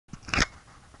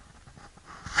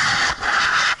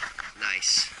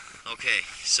Okay,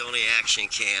 Sony Action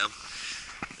Cam.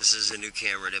 This is a new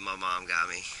camera that my mom got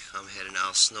me. I'm heading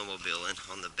out snowmobiling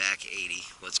on the back 80,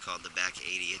 what's called the back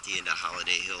 80 at the end of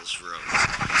Holiday Hills Road.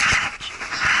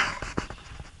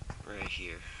 Right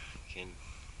here. And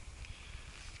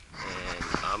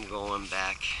I'm going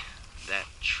back that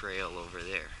trail over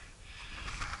there.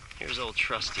 Here's old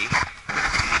Trusty.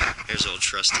 There's old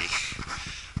Trusty.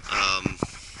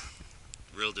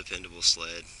 Real dependable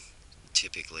sled.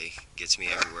 Typically gets me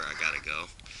everywhere I gotta go.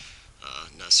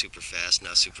 Not super fast,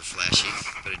 not super flashy,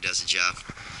 but it does the job.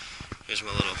 Here's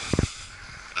my little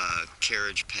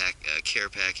care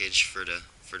package for the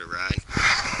ride.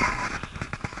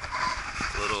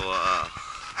 Little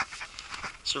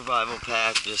survival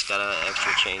pack. Just got an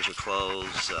extra change of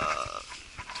clothes.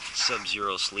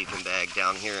 Sub-zero sleeping bag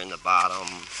down here in the bottom.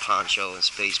 Poncho and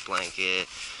space blanket.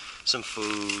 Some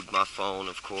food. My phone,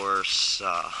 of course.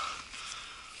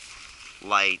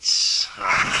 Lights,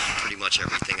 pretty much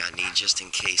everything I need just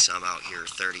in case I'm out here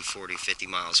 30, 40, 50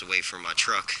 miles away from my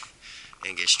truck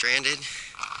and get stranded.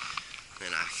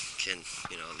 Then I can,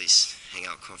 at least hang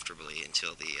out comfortably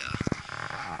until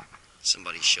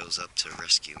somebody shows up to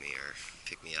rescue me or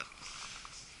pick me up.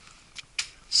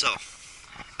 So,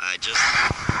 I just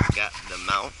got the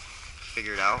mount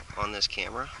figured out on this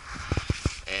camera,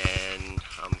 and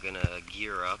I'm gonna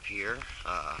gear up here.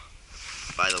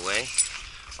 By the way,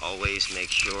 always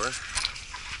make sure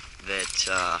that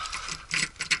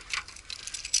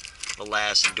the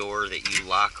last door that you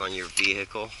lock on your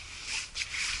vehicle,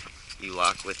 you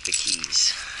lock with the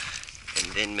keys.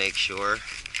 And then make sure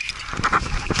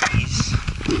the keys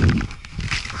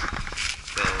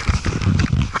go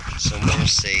somewhere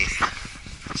safe,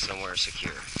 somewhere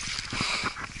secure.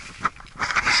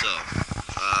 So,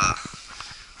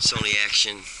 Sony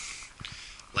Action,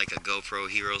 like a GoPro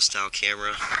Hero style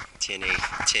camera,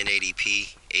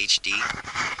 1080p HD.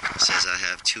 It says I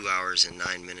have 2 hours and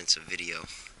 9 minutes of video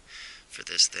for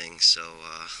this thing, so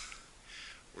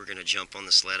we're gonna jump on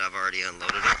the sled. I've already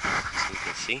unloaded it, as you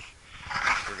can see.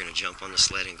 We're gonna jump on the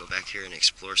sled and go back here and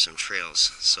explore some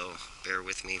trails, so bear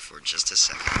with me for just a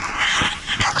second.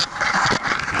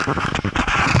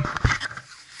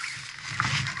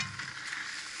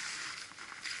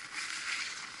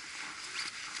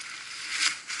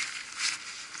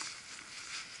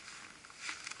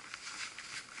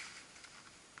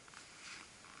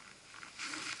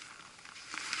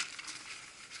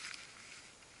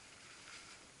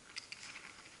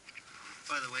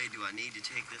 By the way, do I need to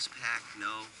take this pack?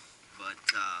 No, but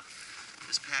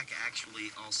this pack actually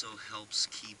also helps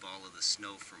keep all of the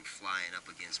snow from flying up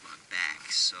against my back,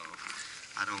 so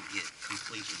I don't get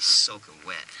completely soaking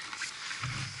wet.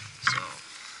 So,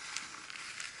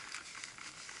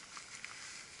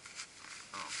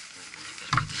 I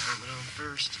better put the helmet on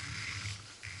first.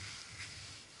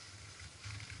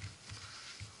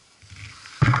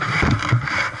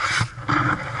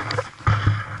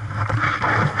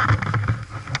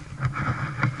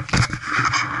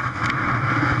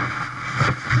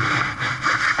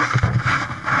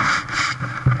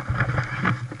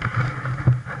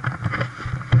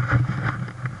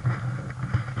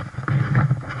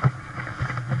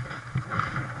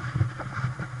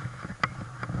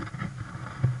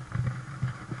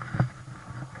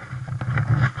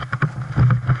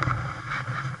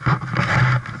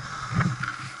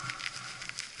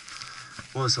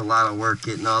 Well, it's a lot of work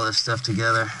getting all this stuff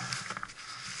together.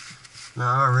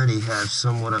 Now, I already have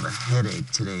somewhat of a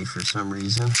headache today for some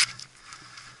reason.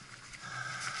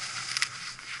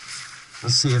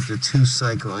 Let's see if the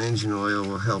 2-cycle engine oil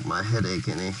will help my headache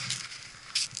any.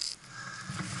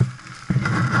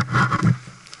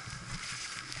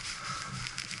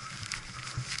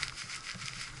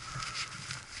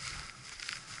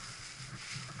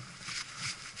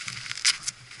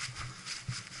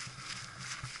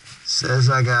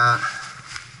 Says I got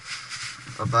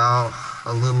about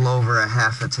a little over a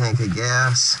half a tank of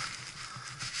gas.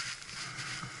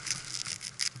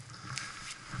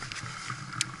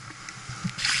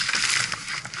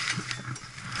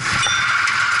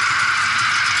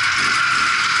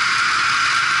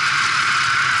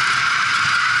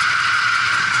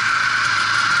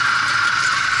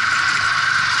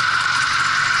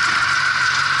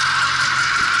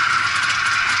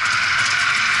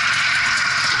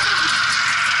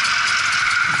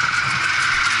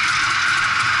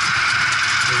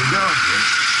 There we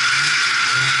go.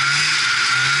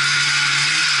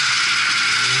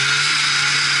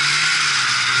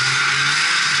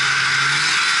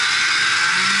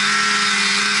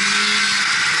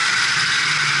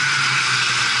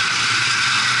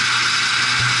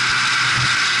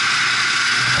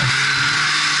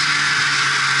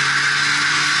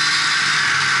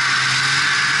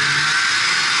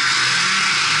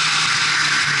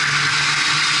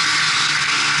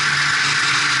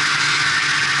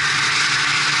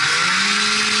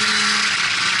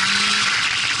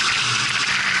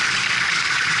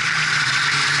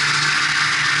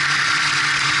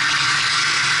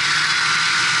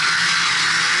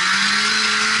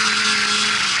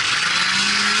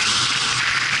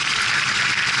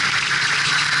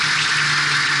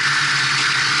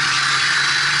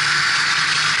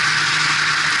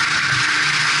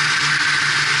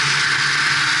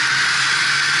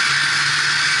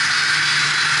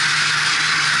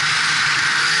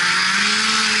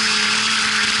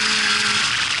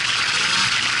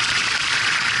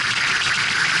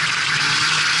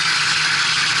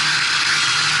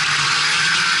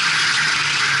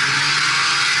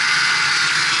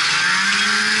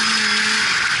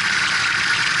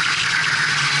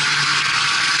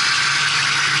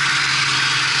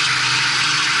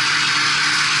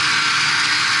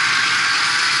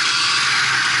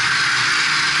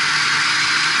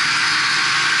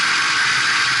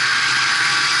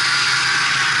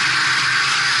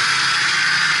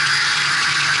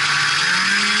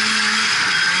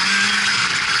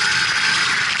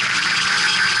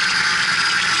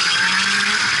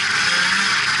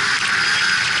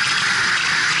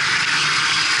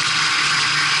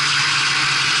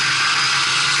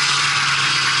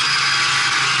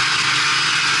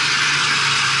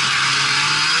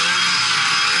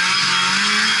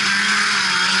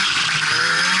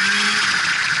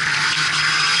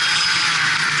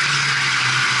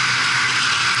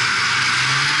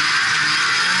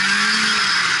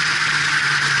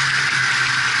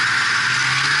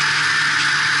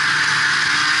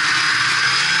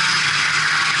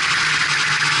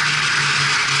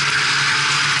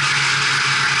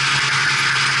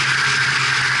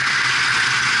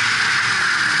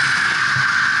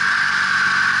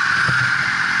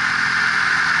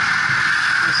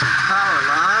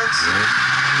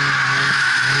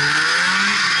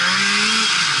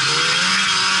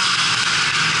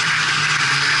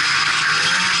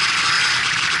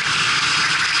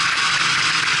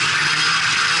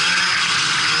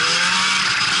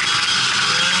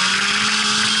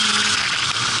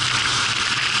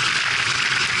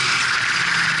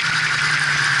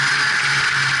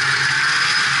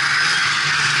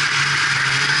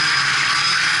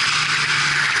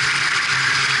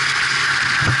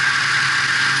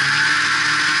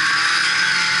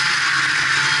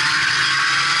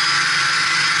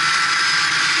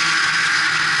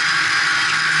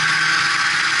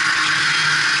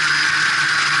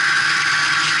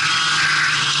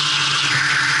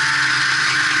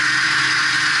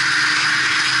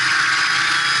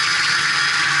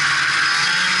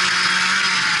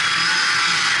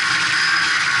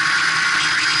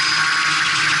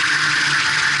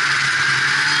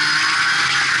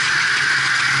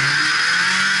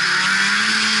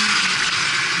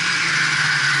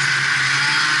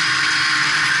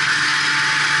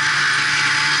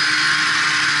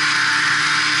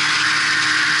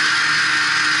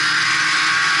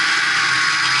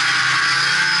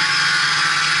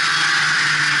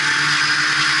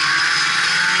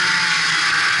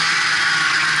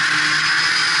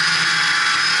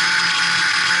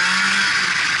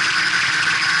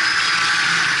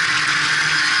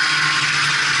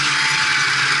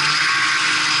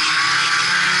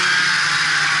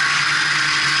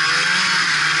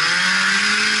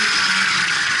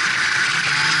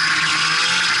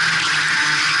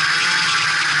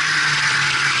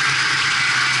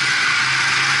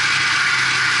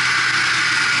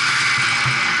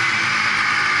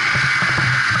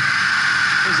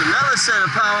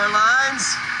 power lines.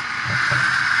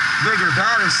 Bigger,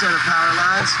 badder set of power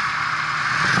lines.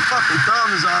 My fucking thumb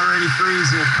is already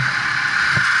freezing.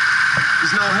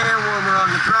 There's no hand warmer on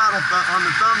the throttle, on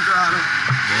the thumb throttle.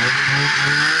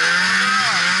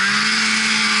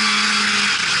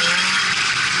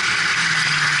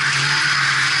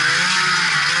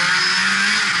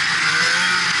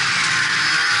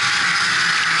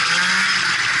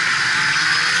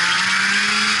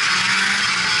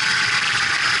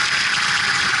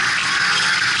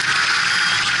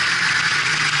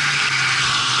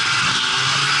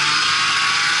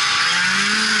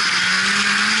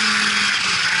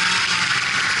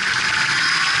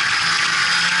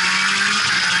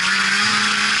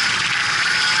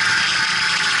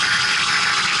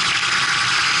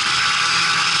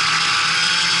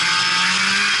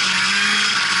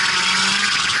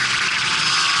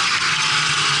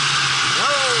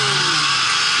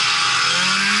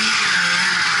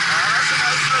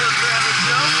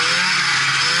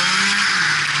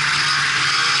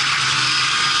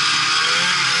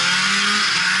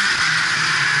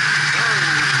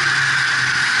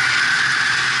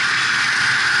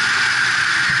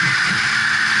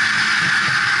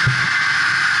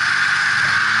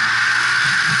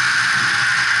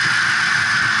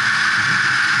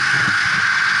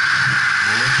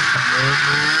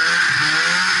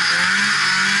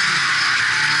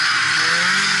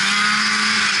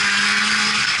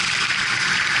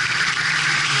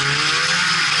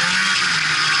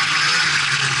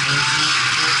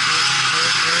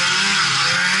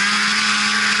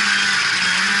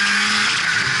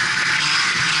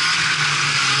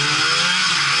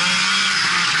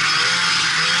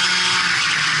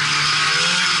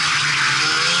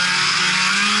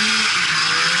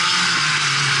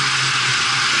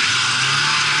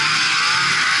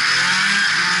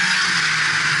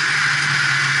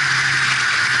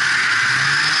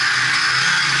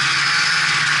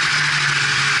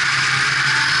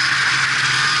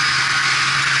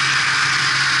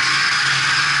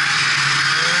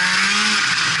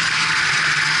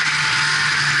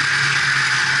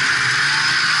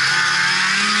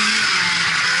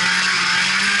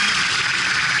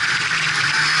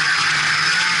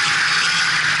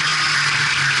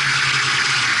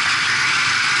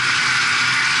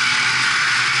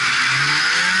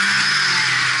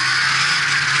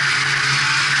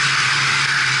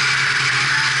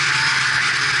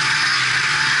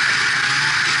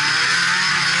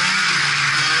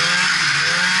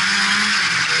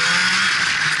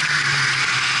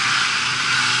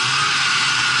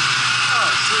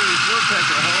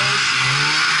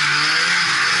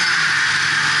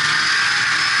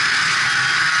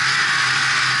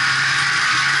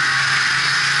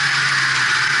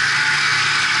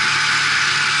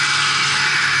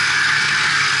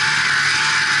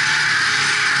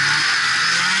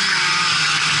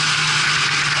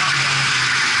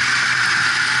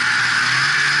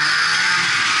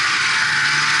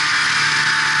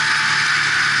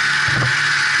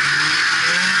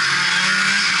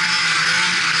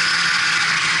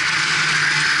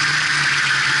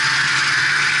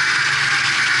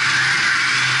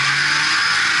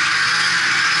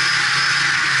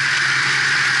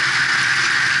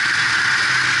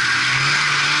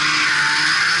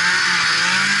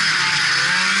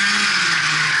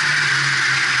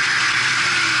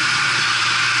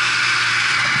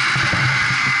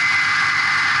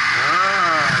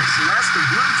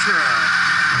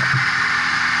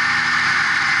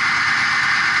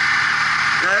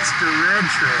 That's the red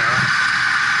trail.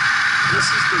 This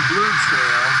is the blue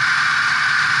trail.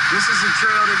 This is the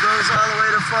trail that goes all the way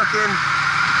to fucking...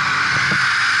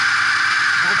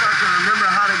 Hope I can remember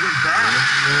how to get back.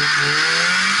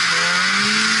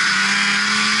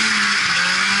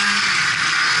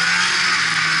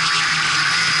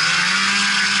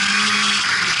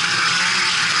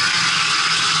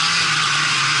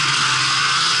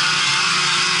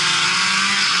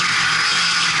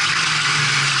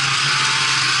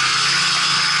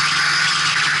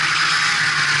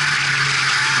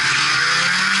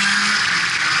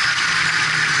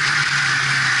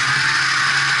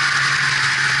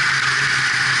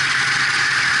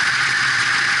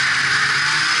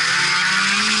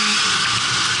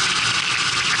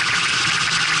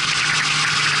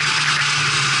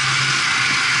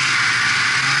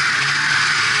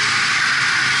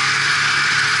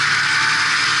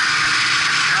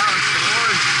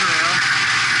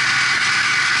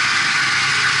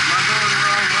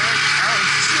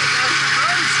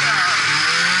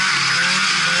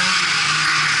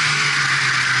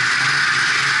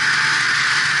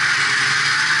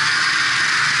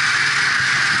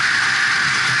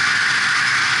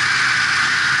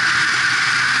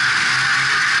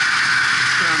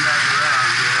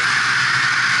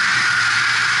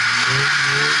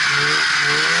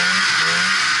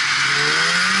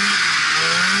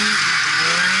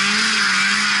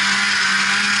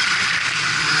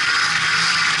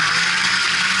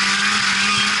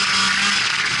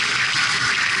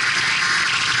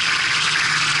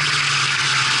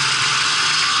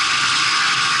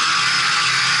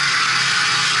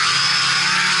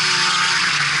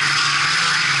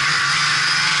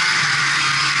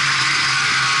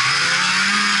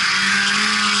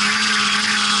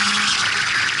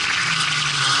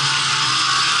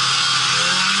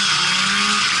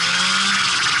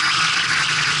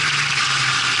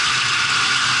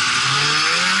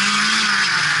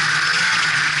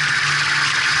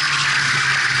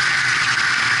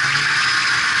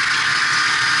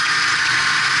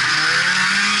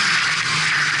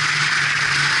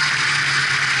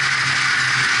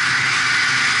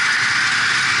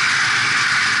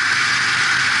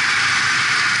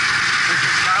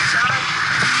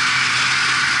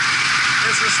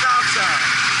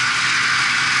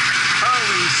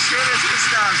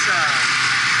 outside.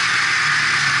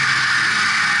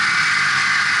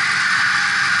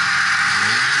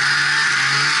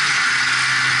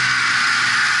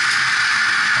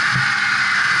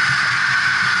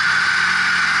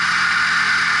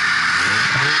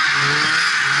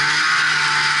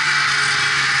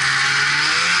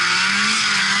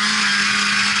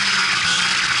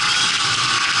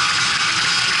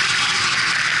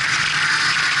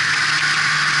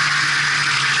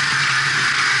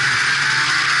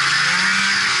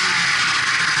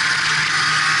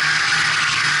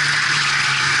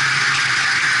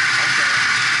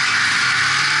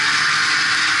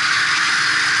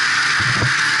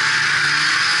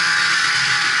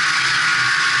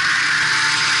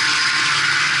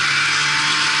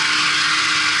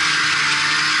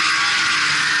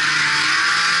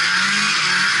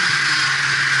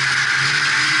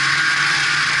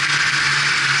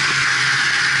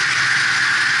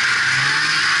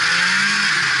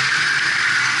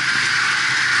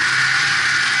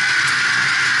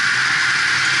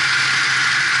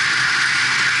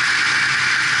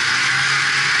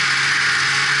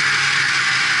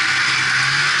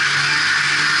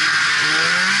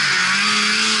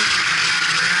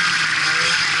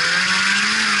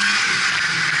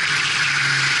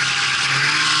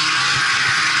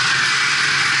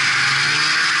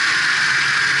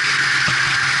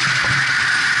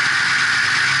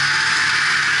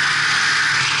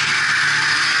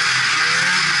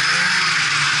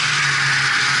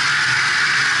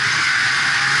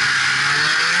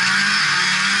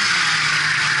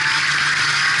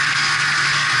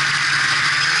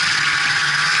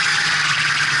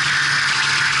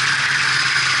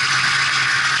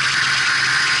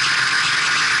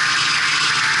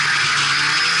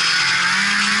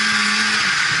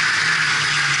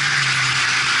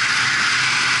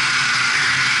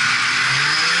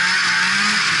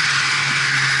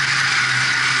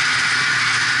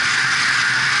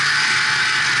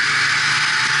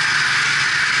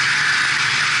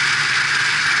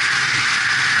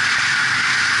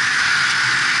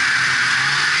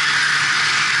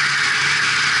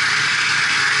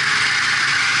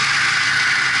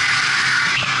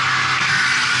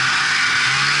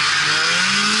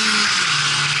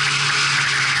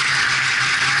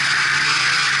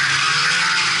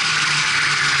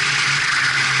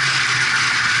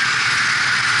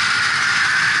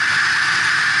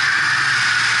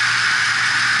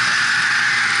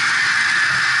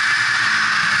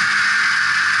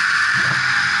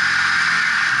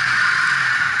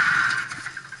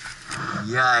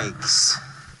 Yikes.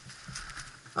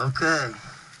 Okay.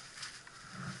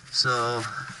 So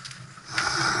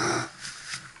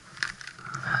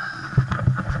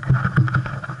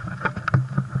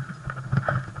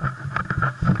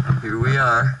here we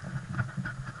are,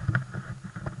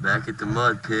 back at the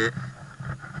mud pit.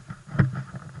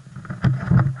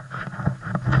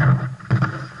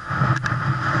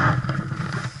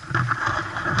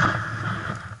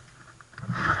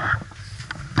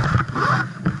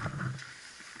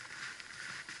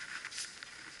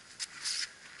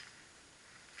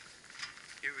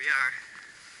 Here we are,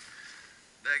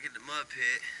 back at the mud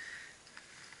pit.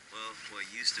 Well, what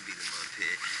used to be the mud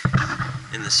pit.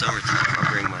 In the summertime, I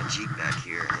bring my Jeep back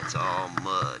here, and it's all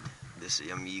mud.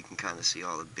 I mean, you can kind of see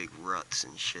all the big ruts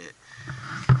and shit.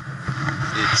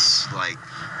 It's like,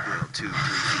 2-3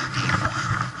 feet deep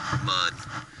mud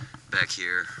back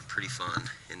here. Pretty fun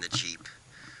in the Jeep.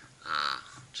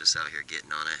 Just out here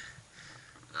getting on it.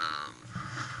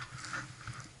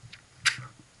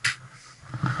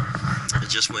 I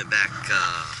just went back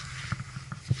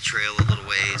the trail a little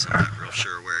ways. I'm not real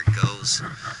sure where it goes.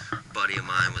 A buddy of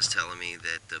mine was telling me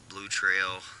that the blue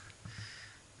trail,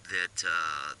 that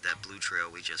blue trail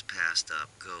we just passed up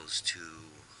goes to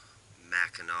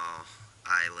Mackinac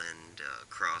Island,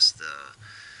 across the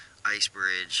ice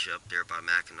bridge up there by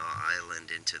Mackinac Island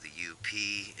into the UP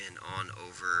and on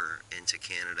over into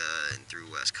Canada and through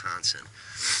Wisconsin.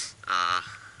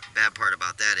 Bad part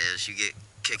about that is you get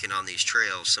kicking on these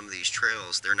trails. Some of these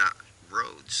trails, they're not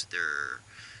roads, they're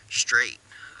straight.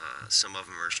 Some of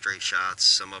them are straight shots,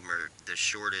 some of them are the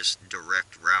shortest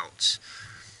direct routes.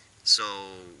 So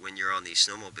when you're on these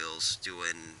snowmobiles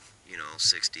doing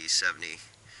 60, 70,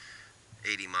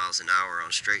 80 miles an hour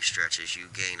on straight stretches, you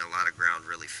gain a lot of ground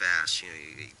really fast.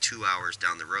 2 hours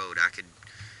down the road, I could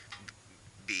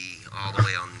be all the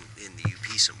way in the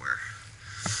UP somewhere.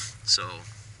 So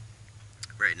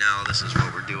right now, this is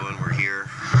what we're doing. We're here.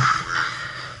 We're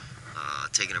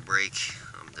taking a break.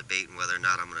 I'm debating whether or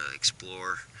not I'm going to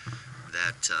explore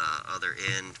that other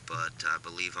end, but I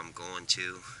believe I'm going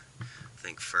to. I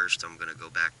think first I'm going to go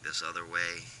back this other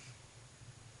way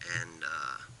and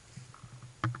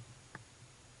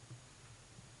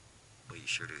well, you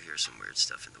sure do hear some weird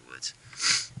stuff in the woods.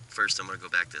 First, I'm going to go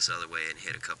back this other way and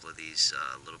hit a couple of these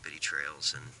little bitty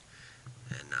trails, and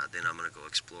then I'm going to go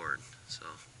exploring. So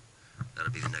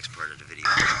that'll be the next part of the video.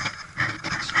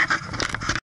 Thanks.